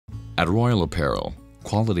At Royal Apparel,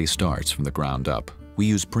 quality starts from the ground up. We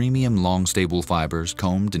use premium, long, stable fibers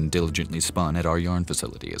combed and diligently spun at our yarn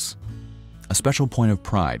facilities. A special point of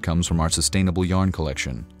pride comes from our sustainable yarn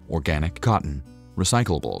collection: organic cotton,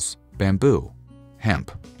 recyclables, bamboo, hemp,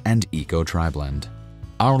 and eco-triblend.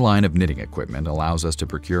 Our line of knitting equipment allows us to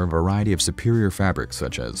procure a variety of superior fabrics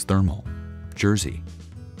such as thermal, jersey,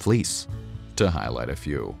 fleece, to highlight a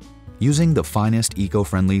few. Using the finest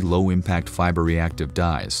eco-friendly, low-impact fiber reactive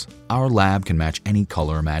dyes, our lab can match any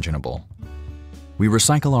color imaginable. We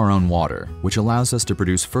recycle our own water, which allows us to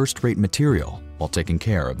produce first-rate material while taking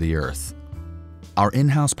care of the earth. Our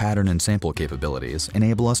in-house pattern and sample capabilities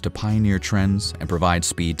enable us to pioneer trends and provide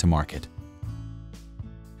speed to market.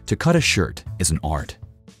 To cut a shirt is an art.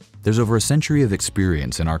 There's over a century of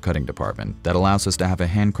experience in our cutting department that allows us to have a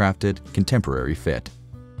handcrafted, contemporary fit.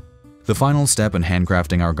 The final step in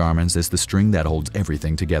handcrafting our garments is the string that holds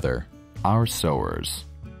everything together: our sewers.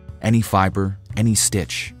 Any fiber, any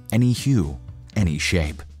stitch, any hue, any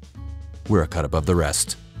shape. We're a cut above the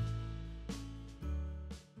rest.